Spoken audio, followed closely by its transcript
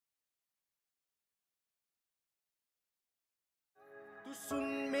सुन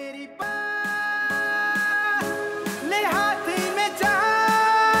मेरी बात ले हाथ में जा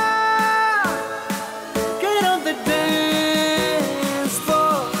get on the dance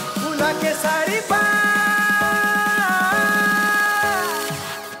floor भुला के सारी बात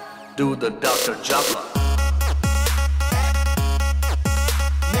do the Dr. Japra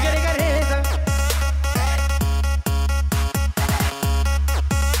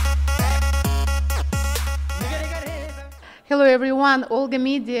Hello everyone, Olga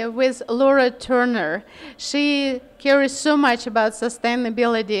Media with Laura Turner. She cares so much about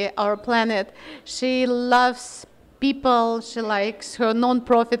sustainability, our planet. She loves people, she likes her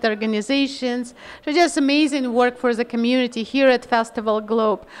non-profit organizations. She does amazing work for the community here at Festival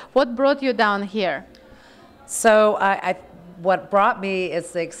Globe. What brought you down here? So what brought me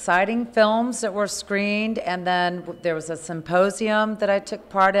is the exciting films that were screened, and then there was a symposium that I took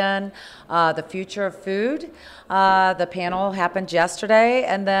part in, the future of food. The panel happened yesterday,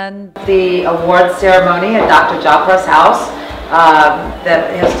 and then the award ceremony at Dr. Japra's house that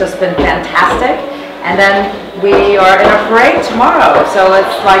has just been fantastic. And then we are in a parade tomorrow, so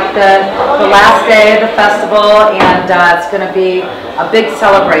it's like the last day of the festival, and it's going to be a big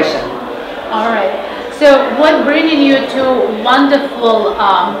celebration. All right. So what bringing you to wonderful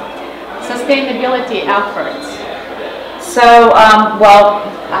sustainability efforts? So,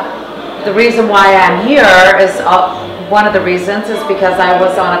 the reason why I'm here is, one of the reasons is because I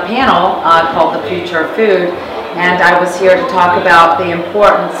was on a panel called The Future of Food, and I was here to talk about the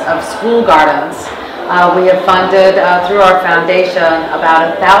importance of school gardens. We have funded, through our foundation,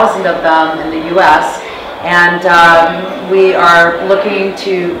 about 1,000 of them in the U.S., and we are looking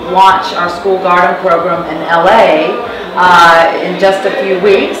to launch our school garden program in LA in just a few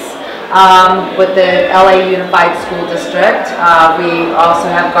weeks with the LA Unified School District. We also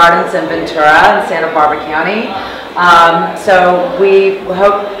have gardens in Ventura and Santa Barbara County. So we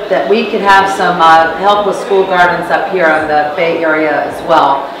hope that we can have some help with school gardens up here in the Bay Area as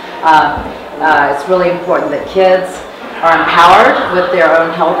well. It's really important that kids are empowered with their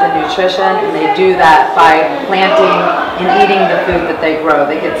own health and nutrition, and they do that by planting and eating the food that they grow.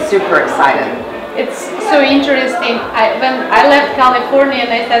 They get super excited. It's so interesting. When I left California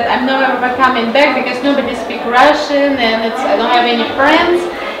and I said I'm never coming back because nobody speaks Russian and I don't have any friends,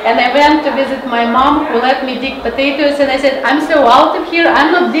 and I went to visit my mom who let me dig potatoes, and I said I'm so out of here,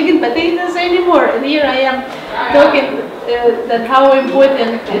 I'm not digging potatoes anymore, and here I am talking that how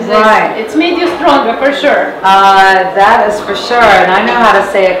important is right. It's made you stronger for sure. That is for sure, and I know how to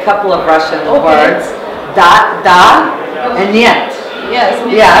say a couple of Russian words. Da, and niet. Yes,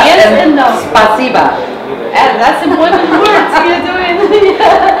 yeah, yes and no. Spasiba. And that's important words you're doing.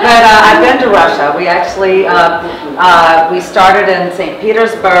 But I've been to Russia. We actually, we started in St.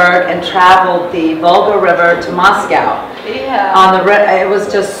 Petersburg and traveled the Volga River to Moscow. Yeah. It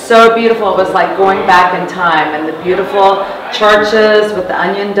was just so beautiful. It was like going back in time, and the beautiful churches with the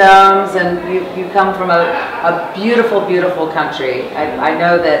onion domes, and you come from a beautiful, beautiful country. I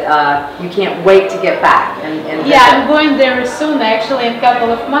know that you can't wait to get back. And yeah, I'm going there soon, actually, in a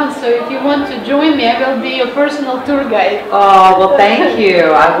couple of months. So if you want to join me, I will be your personal tour guide. Oh, well, thank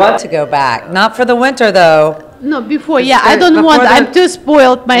you. I want to go back. Not for the winter, though. No, before, yeah, I don't want, I'm too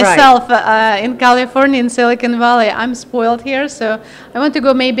spoiled myself in California, in Silicon Valley. I'm spoiled here, so I want to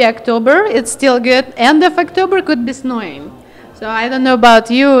go maybe October. It's still good. End of October could be snowing. So I don't know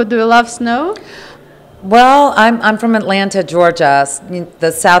about you. Do you love snow? Well, I'm from Atlanta, Georgia,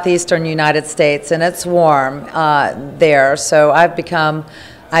 the southeastern United States, and it's warm there. So I've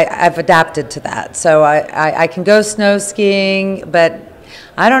adapted to that. So I can go snow skiing, but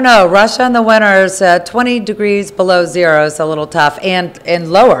I don't know. Russia in the winter is 20 degrees below zero is a little tough, and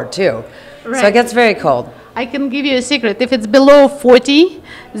lower too. Right. So it gets very cold. I can give you a secret. If it's below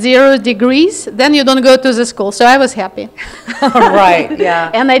 0 degrees, then you don't go to the school. So I was happy. Right,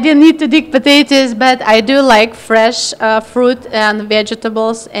 yeah. And I didn't need to dig potatoes, but I do like fresh fruit and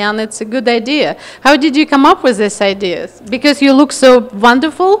vegetables, and it's a good idea. How did you come up with these ideas? Because you look so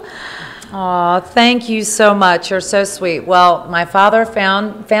wonderful. Oh, thank you so much. You're so sweet. Well, my father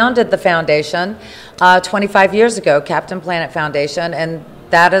founded the foundation 25 years ago, Captain Planet Foundation, and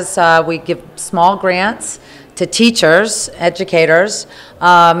that is, we give small grants to teachers, educators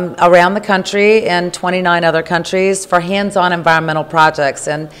around the country and 29 other countries for hands-on environmental projects.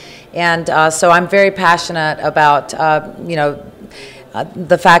 And so I'm very passionate about,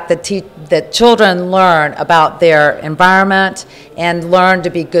 the fact that children learn about their environment and learn to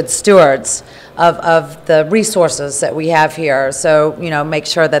be good stewards of the resources that we have here. So, make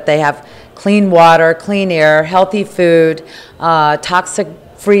sure that they have clean water, clean air, healthy food, toxic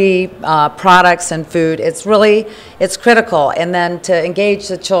free products and food. It's critical. And then to engage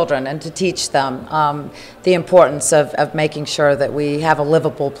the children and to teach them the importance of making sure that we have a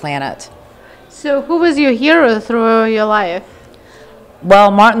livable planet. So who was your hero through your life?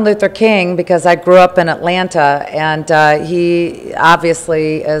 Well, Martin Luther King, because I grew up in Atlanta, and he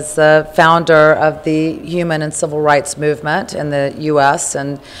obviously is the founder of the human and civil rights movement in the U.S.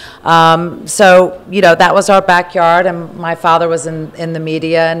 And so, that was our backyard, and my father was in the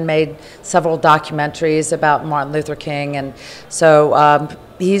media and made several documentaries about Martin Luther King, and so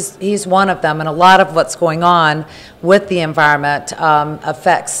he's one of them. And a lot of what's going on with the environment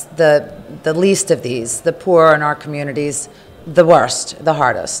affects the least of these, the poor in our communities, the worst, the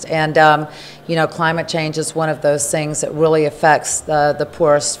hardest. And climate change is one of those things that really affects the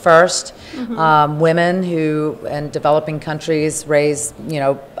poorest first. Women who in developing countries raise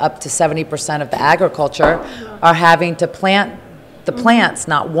up to 70% of the agriculture are having to plant the plants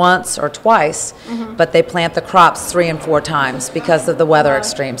not once or twice, but they plant the crops 3 and 4 times because of the weather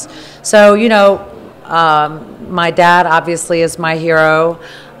extremes. So my dad obviously is my hero.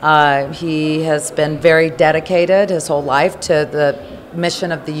 He has been very dedicated his whole life to the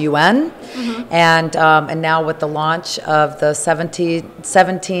mission of the UN, and now with the launch of the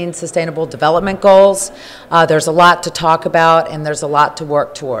 17 Sustainable Development Goals, there's a lot to talk about and there's a lot to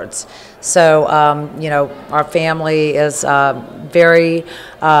work towards. So, our family is very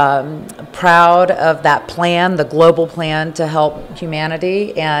proud of that plan, the global plan to help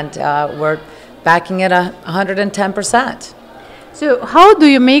humanity, and we're backing it 110%. So how do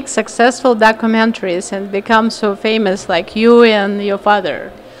you make successful documentaries and become so famous like you and your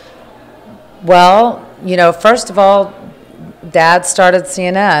father? Well, first of all, Dad started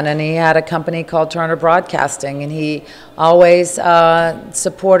CNN, and he had a company called Turner Broadcasting, and he always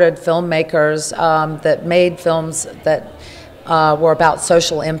supported filmmakers that made films that were about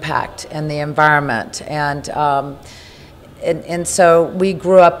social impact and the environment. And so we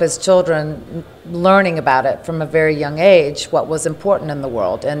grew up as children learning about it from a very young age, what was important in the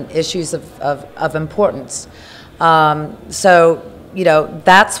world and issues of importance. So,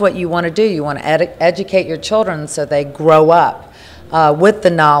 that's what you want to do. You want to educate your children so they grow up with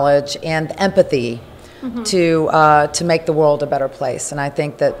the knowledge and empathy to make the world a better place. And I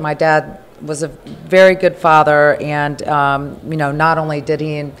think that my dad was a very good father, and not only did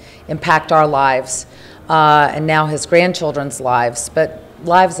he impact our lives, and now his grandchildren's lives, but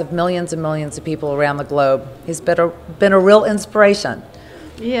lives of millions and millions of people around the globe. He's been a real inspiration.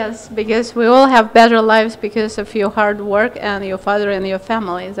 Yes, because we all have better lives because of your hard work and your father and your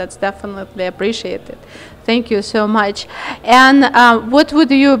family. That's definitely appreciated. Thank you so much. And what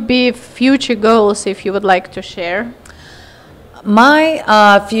would you be future goals if you would like to share? My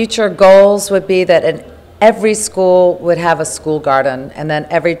future goals would be that in every school would have a school garden, and then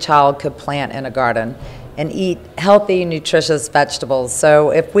every child could plant in a garden and eat healthy, nutritious vegetables.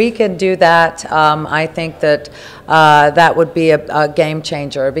 So if we can do that, I think that that would be a game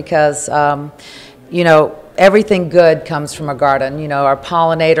changer, because everything good comes from a garden. Our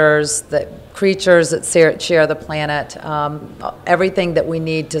pollinators, the creatures that share the planet, everything that we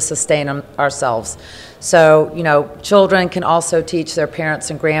need to sustain ourselves. So, children can also teach their parents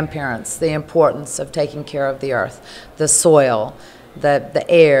and grandparents the importance of taking care of the earth, the soil, the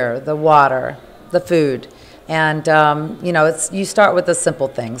air, the water, the food. And, you start with the simple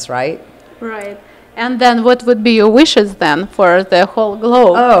things, right? Right. And then what would be your wishes then for the whole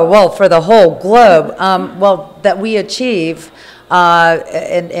globe? Oh, well, for the whole globe, that we achieve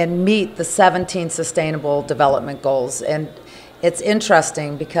and meet the 17 Sustainable Development Goals. And it's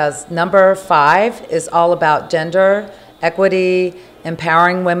interesting because number 5 is all about gender equity,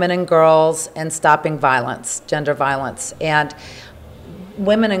 empowering women and girls, and stopping violence, gender violence. And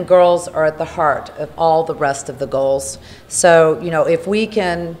women and girls are at the heart of all the rest of the goals. So, if we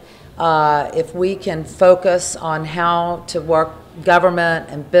can focus on how to work government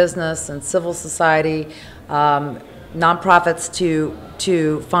and business and civil society, nonprofits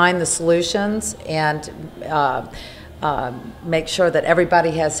to find the solutions and make sure that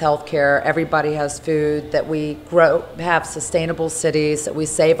everybody has health care, everybody has food, that we have sustainable cities, that we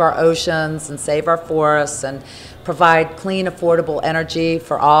save our oceans and save our forests and provide clean, affordable energy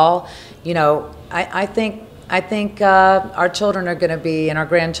for all. I think our children are going to be, and our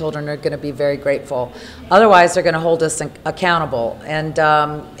grandchildren are going to be very grateful. Otherwise, they're going to hold us accountable, and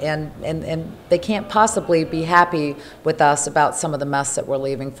they can't possibly be happy with us about some of the mess that we're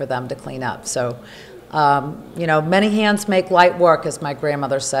leaving for them to clean up. So, many hands make light work, as my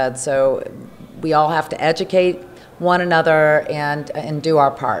grandmother said. So, we all have to educate one another and do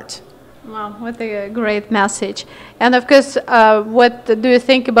our part. Wow, what a great message. And of course, what do you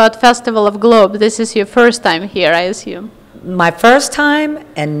think about Festival of Globe? This is your first time here, I assume. My first time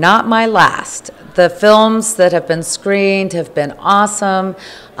and not my last. The films that have been screened have been awesome.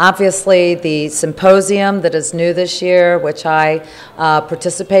 Obviously, the symposium that is new this year, which I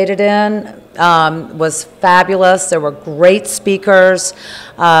participated in, was fabulous. There were great speakers.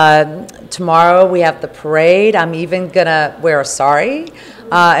 Tomorrow we have the parade. I'm even going to wear a sari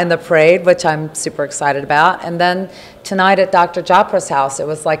in the parade, which I'm super excited about. And then tonight at Dr. Japra's house, it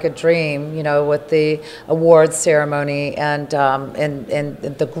was like a dream, you know, with the awards ceremony and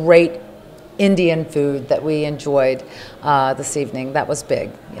the great Indian food that we enjoyed this evening. That was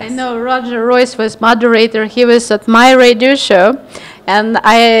big. Yes. I know Roger Royce was moderator. He was at my radio show, and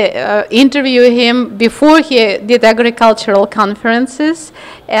I interviewed him before he did agricultural conferences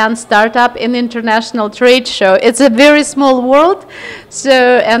and startup and international trade show. It's a very small world. So,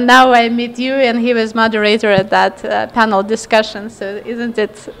 and now I meet you, and he was moderator at that panel discussion. So isn't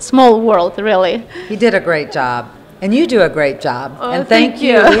it small world, really? He did a great job. And you do a great job. Oh, and thank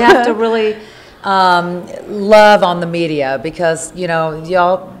you. We have to really love on the media because, you know,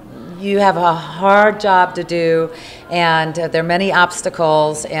 you have a hard job to do, and there are many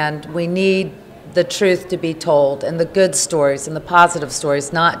obstacles, and we need the truth to be told, and the good stories and the positive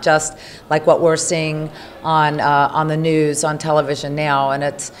stories, not just like what we're seeing on the news, on television now. And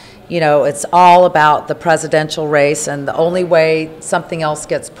it's, you know, it's all about the presidential race, and the only way something else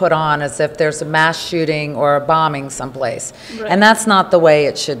gets put on is if there's a mass shooting or a bombing someplace. Right. And that's not the way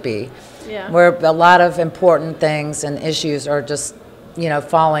it should be. Yeah. Where a lot of important things and issues are just, you know,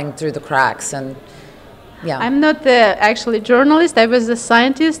 falling through the cracks. And yeah. I'm not actually a journalist. I was a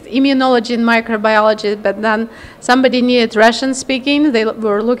scientist, immunology and microbiology, but then somebody needed Russian speaking. They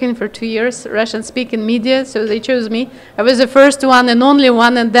were looking for 2 years, Russian speaking media, so they chose me. I was the first one and only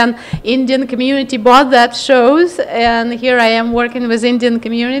one, and then Indian community bought that shows, and here I am working with Indian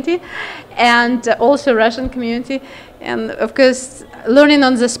community and also Russian community. And of course, learning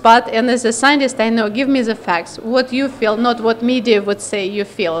on the spot, and as a scientist, I know, give me the facts, what you feel, not what media would say you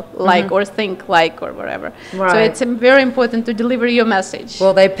feel like or think like or whatever. Right. So it's very important to deliver your message.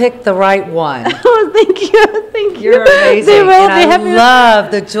 Well, they picked the right one. Oh, thank you, thank you. You're amazing. I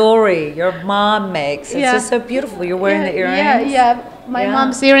love the jewelry your mom makes. It's just so beautiful. You're wearing the earrings. Yeah. My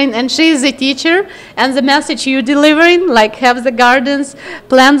mom's earring, and she's a teacher, and the message you're delivering, like have the gardens,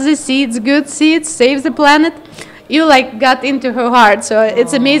 plant the seeds, good seeds, save the planet, you like got into her heart. So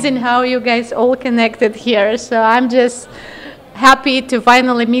it's amazing how you guys all connected here. So I'm just happy to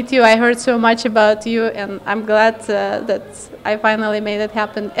finally meet you. I heard so much about you, and I'm glad that I finally made it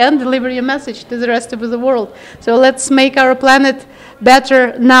happen and deliver your message to the rest of the world. So let's make our planet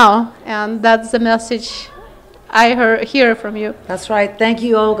better now, and that's the message I hear from you. That's right. Thank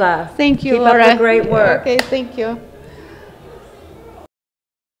you, Olga. Thank you, Keep Laura. up the great work. Okay, thank you.